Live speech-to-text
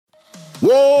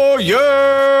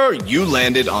Warrior! You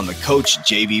landed on the Coach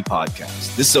JV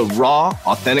podcast. This is a raw,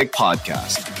 authentic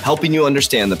podcast helping you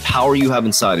understand the power you have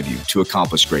inside of you to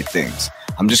accomplish great things.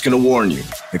 I'm just going to warn you,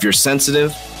 if you're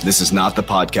sensitive, this is not the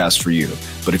podcast for you.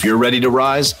 But if you're ready to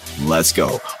rise, let's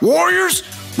go. Warriors,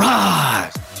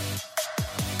 rise!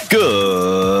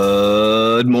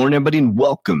 Good morning, everybody, and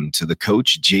welcome to the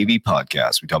Coach JV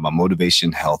podcast. We talk about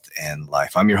motivation, health, and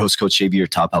life. I'm your host, Coach JV, your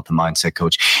top health and mindset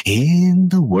coach in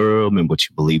the world. And what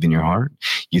you believe in your heart,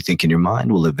 you think in your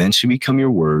mind, will eventually become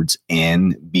your words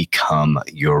and become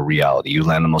your reality. You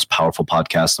land the most powerful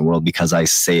podcast in the world because I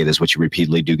say it is what you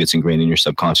repeatedly do gets ingrained in your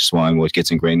subconscious mind. What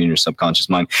gets ingrained in your subconscious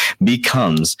mind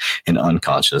becomes an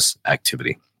unconscious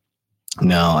activity.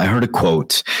 Now, I heard a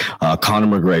quote. Conor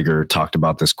McGregor talked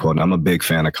about this quote. And I'm a big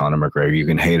fan of Conor McGregor. You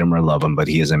can hate him or love him, but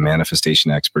he is a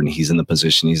manifestation expert, and he's in the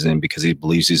position he's in because he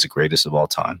believes he's the greatest of all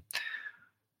time.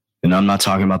 And I'm not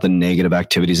talking about the negative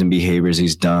activities and behaviors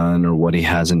he's done or what he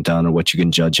hasn't done or what you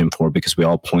can judge him for, because we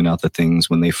all point out the things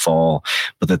when they fall.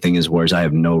 But the thing is, whereas I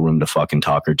have no room to fucking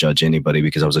talk or judge anybody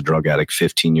because I was a drug addict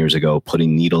 15 years ago,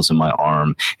 putting needles in my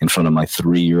arm in front of my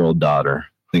 3-year-old daughter.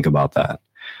 Think about that.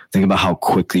 Think about how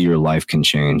quickly your life can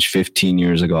change. 15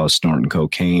 years ago, I was snorting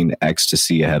cocaine,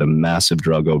 ecstasy. I had a massive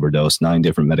drug overdose, 9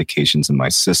 different medications in my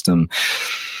system.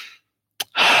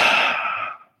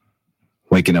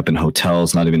 Waking up in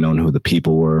hotels, not even knowing who the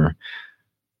people were.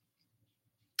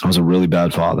 I was a really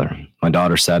bad father. My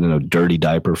daughter sat in a dirty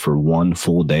diaper for 1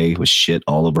 full day with shit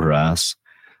all over her ass.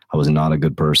 I was not a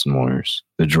good person, warriors.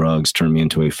 The drugs turned me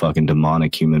into a fucking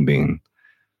demonic human being.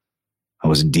 I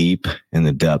was deep in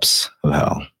the depths of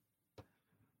hell.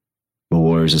 But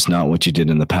warriors, it's not what you did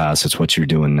in the past, it's what you're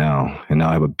doing now. And now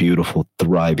I have a beautiful,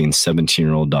 thriving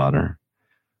 17-year-old daughter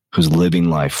who's living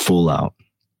life full out.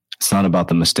 It's not about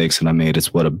the mistakes that I made, it's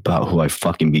about who I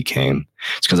fucking became.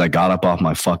 It's because I got up off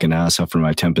my fucking ass after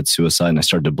my attempted suicide and I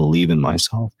started to believe in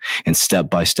myself. And step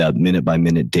by step, minute by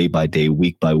minute, day by day,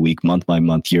 week by week, month by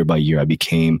month, year by year, I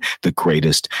became the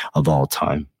greatest of all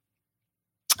time.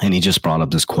 And he just brought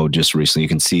up this quote just recently. You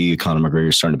can see Conor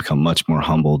McGregor starting to become much more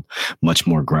humbled, much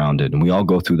more grounded. And we all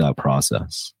go through that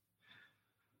process.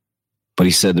 But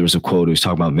he said, there was a quote, he was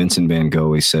talking about Vincent van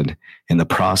Gogh. He said, in the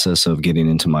process of getting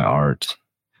into my art,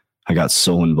 I got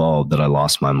so involved that I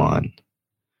lost my mind.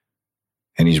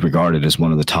 And he's regarded as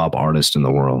one of the top artists in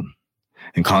the world.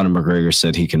 And Conor McGregor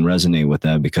said he can resonate with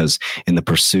that because in the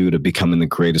pursuit of becoming the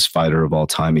greatest fighter of all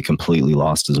time, he completely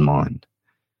lost his mind.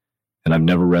 And I've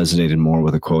never resonated more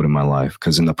with a quote in my life,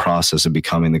 because in the process of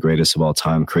becoming the greatest of all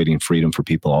time, creating freedom for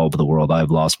people all over the world,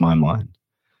 I've lost my mind.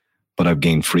 But I've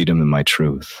gained freedom in my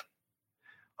truth.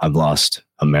 I've lost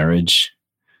a marriage.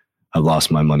 I've lost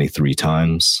my money 3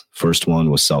 times. First one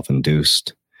was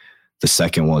self-induced. The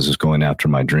second was going after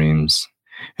my dreams.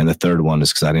 And the third one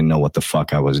is because I didn't know what the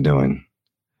fuck I was doing.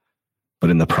 But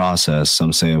in the process,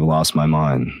 some say I've lost my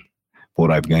mind.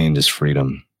 What I've gained is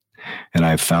freedom. And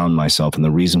I've found myself, and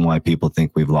the reason why people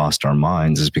think we've lost our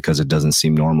minds is because it doesn't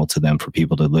seem normal to them for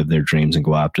people to live their dreams and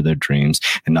go after their dreams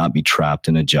and not be trapped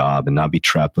in a job and not be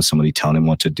trapped with somebody telling them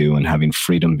what to do, and having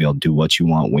freedom to be able to do what you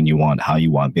want, when you want, how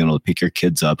you want, being able to pick your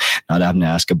kids up, not having to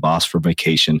ask a boss for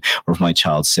vacation, or if my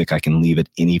child's sick, I can leave at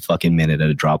any fucking minute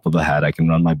at a drop of a hat. I can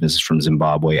run my business from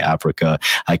Zimbabwe, Africa.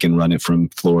 I can run it from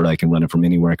Florida. I can run it from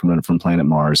anywhere. I can run it from planet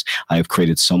Mars. I have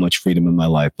created so much freedom in my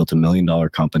life, built $1 million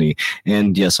company,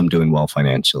 and yes, I'm doing well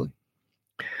financially.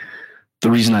 The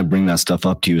reason I bring that stuff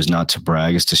up to you is not to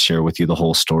brag, is to share with you the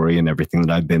whole story and everything that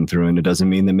I've been through. And it doesn't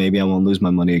mean that maybe I won't lose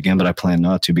my money again, but I plan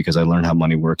not to, because I learned how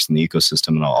money works in the ecosystem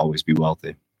and I'll always be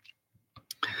wealthy.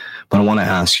 But I want to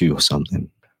ask you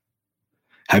something.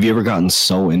 Have you ever gotten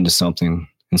so into something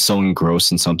and so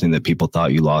engrossed in something that people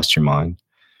thought you lost your mind?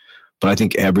 But I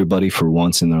think everybody for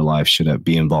once in their life should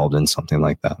be involved in something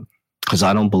like that, because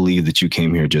I don't believe that you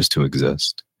came here just to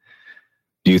exist.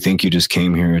 Do you think you just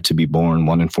came here to be born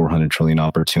 1 in 400 trillion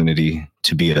opportunity,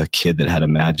 to be a kid that had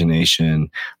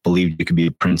imagination, believed you could be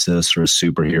a princess or a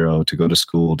superhero, to go to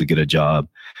school, to get a job,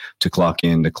 to clock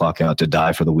in, to clock out, to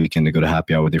die for the weekend, to go to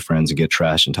happy hour with your friends and get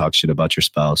trash and talk shit about your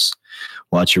spouse,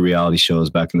 watch your reality shows?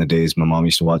 Back in the days, my mom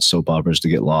used to watch soap operas to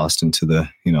get lost into the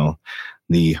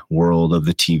world of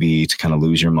the TV, to kind of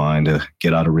lose your mind, to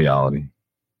get out of reality.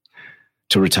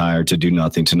 To retire, to do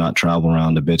nothing, to not travel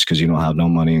around a bitch because you don't have no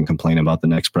money and complain about the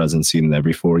next presidency and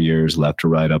every 4 years, left to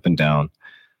right, up and down,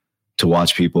 to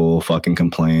watch people fucking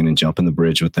complain and jump in the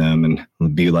bridge with them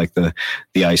and be like the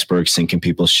iceberg sinking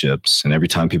people's ships. And every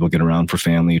time people get around for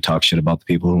family, you talk shit about the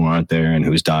people who aren't there and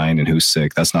who's dying and who's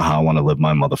sick. That's not how I want to live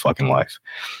my motherfucking life.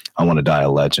 I want to die a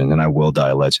legend, and I will die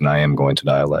a legend. I am going to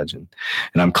die a legend.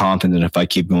 And I'm confident if I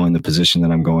keep going the position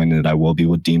that I'm going, that I will be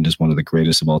deemed as one of the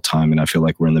greatest of all time. And I feel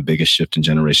like we're in the biggest shift in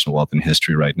generational wealth in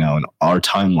history right now. In our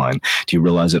timeline, do you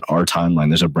realize that our timeline,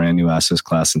 there's a brand new assets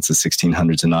class since the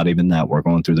 1600s, and not even that. We're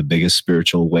going through the biggest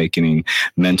spiritual awakening,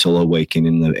 mental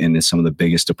awakening, and some of the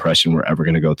biggest depression we're ever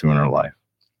going to go through in our life.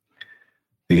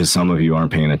 Because some of you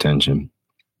aren't paying attention.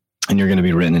 And you're going to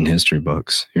be written in history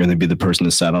books. You're going to be the person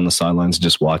that sat on the sidelines and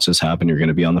just watched this happen. You're going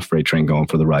to be on the freight train going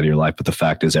for the ride of your life. But the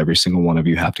fact is, every single one of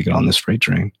you have to get on this freight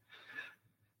train.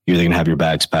 You're either going to have your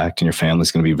bags packed, and your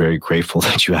family's going to be very grateful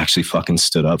that you actually fucking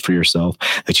stood up for yourself,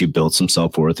 that you built some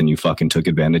self-worth, and you fucking took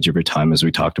advantage of your time, as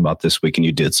we talked about this week, and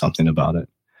you did something about it.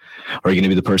 Or are you going to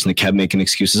be the person that kept making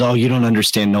excuses? Oh, you don't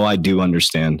understand. No, I do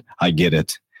understand. I get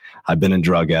it. I've been a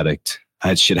drug addict. I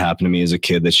had shit happen to me as a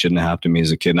kid that shouldn't have happened to me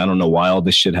as a kid. And I don't know why all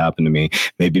this shit happened to me.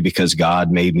 Maybe because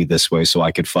God made me this way so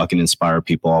I could fucking inspire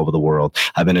people all over the world.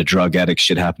 I've been a drug addict.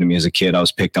 Shit happened to me as a kid. I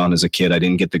was picked on as a kid. I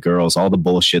didn't get the girls, all the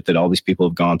bullshit that all these people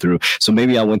have gone through. So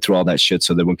maybe I went through all that shit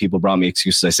so that when people brought me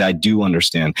excuses, I say, I do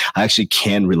understand. I actually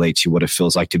can relate to what it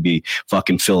feels like to be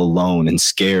fucking feel alone and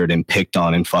scared and picked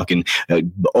on and fucking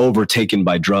overtaken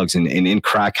by drugs and in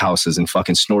crack houses and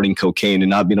fucking snorting cocaine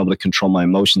and not being able to control my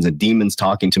emotions and demons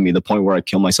talking to me to the point where I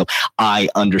kill myself. I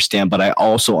understand, but I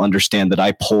also understand that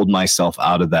I pulled myself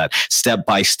out of that step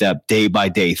by step, day by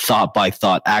day, thought by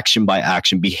thought, action by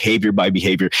action, behavior by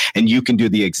behavior. And you can do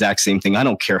the exact same thing. I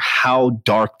don't care how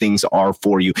dark things are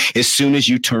for you. As soon as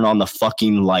you turn on the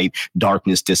fucking light,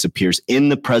 darkness disappears. In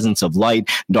the presence of light,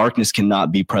 darkness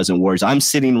cannot be present. Whereas I'm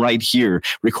sitting right here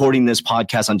recording this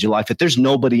podcast on July 5th. There's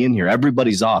nobody in here.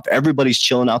 Everybody's off. Everybody's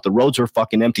chilling out. The roads are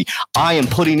fucking empty. I am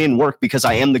putting in work because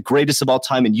I am the greatest of all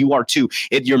time, and you are too.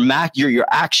 Your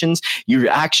actions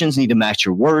need to match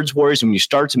your words, warriors. When you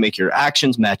start to make your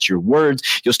actions match your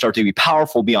words, you'll start to be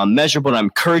powerful beyond measure. What I'm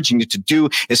encouraging you to do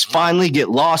is finally get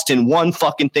lost in one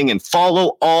fucking thing and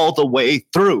follow all the way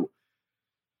through.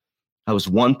 That was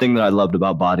one thing that I loved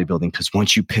about bodybuilding, because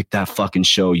once you pick that fucking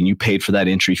show and you paid for that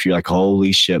entry fee, you're like,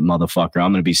 holy shit, motherfucker,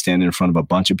 I'm going to be standing in front of a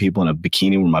bunch of people in a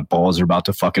bikini where my balls are about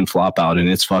to fucking flop out, and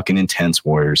it's fucking intense,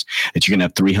 warriors. That you're going to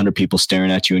have 300 people staring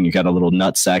at you, and you got a little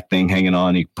nutsack thing hanging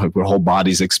on, your whole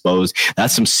body's exposed.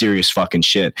 That's some serious fucking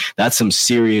shit. That's some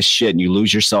serious shit, and you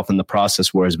lose yourself in the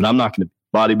process, warriors. But I'm not going to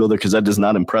bodybuilder because that does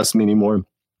not impress me anymore.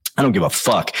 I don't give a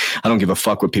fuck. I don't give a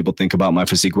fuck what people think about my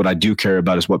physique. What I do care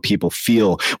about is what people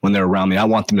feel when they're around me. I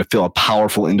want them to feel a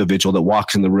powerful individual that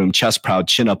walks in the room, chest proud,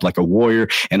 chin up like a warrior.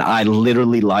 And I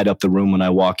literally light up the room when I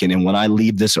walk in. And when I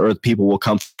leave this earth, people will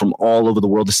come from all over the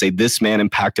world to say, this man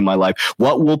impacted my life.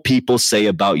 What will people say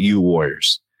about you,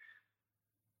 warriors?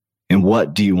 And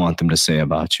what do you want them to say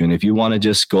about you? And if you want to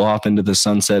just go off into the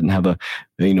sunset and have a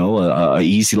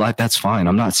easy life, that's fine.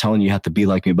 I'm not telling you have to be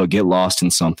like me, but get lost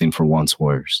in something for once,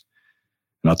 warriors.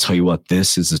 And I'll tell you what,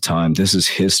 this is the time. This is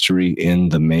history in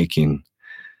the making.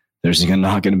 There's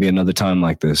not going to be another time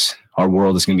like this. Our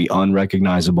world is going to be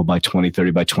unrecognizable by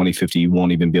 2030. By 2050, you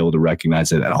won't even be able to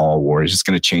recognize it at all, warriors. It's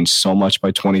going to change so much by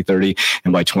 2030.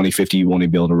 And by 2050, you won't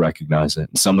even be able to recognize it.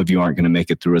 And some of you aren't going to make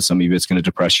it through it. Some of you, it's going to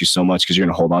depress you so much because you're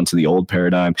going to hold on to the old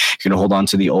paradigm. You're going to hold on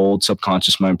to the old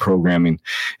subconscious mind programming.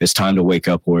 It's time to wake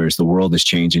up, warriors. The world is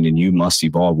changing, and you must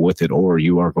evolve with it, or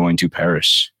you are going to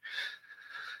perish.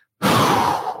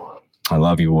 I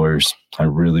love you, warriors. I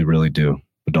really, really do.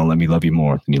 But don't let me love you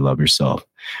more than you love yourself.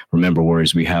 Remember,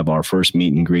 warriors, we have our first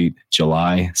meet and greet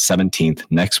July 17th,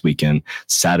 next weekend,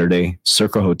 Saturday,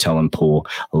 Circa Hotel and Pool,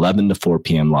 11 to 4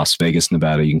 p.m., Las Vegas,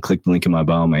 Nevada. You can click the link in my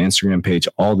bio on my Instagram page.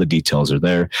 All the details are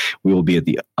there. We will be at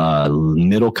the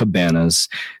middle cabanas.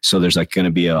 So there's like going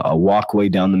to be a walkway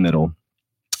down the middle.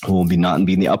 We'll be not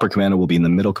be in the upper cabana. We'll be in the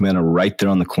middle cabana right there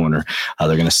on the corner. They're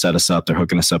going to set us up. They're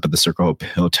hooking us up at the Circa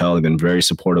Hotel. They've been very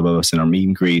supportive of us in our meet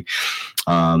and greet.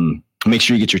 Make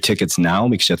sure you get your tickets now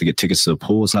because you have to get tickets to the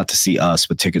pool. It's not to see us,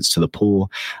 but tickets to the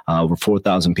pool. Over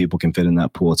 4,000 people can fit in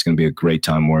that pool. It's going to be a great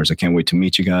time, warriors. I can't wait to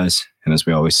meet you guys. And as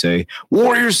we always say,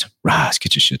 warriors, rise,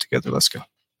 get your shit together. Let's go.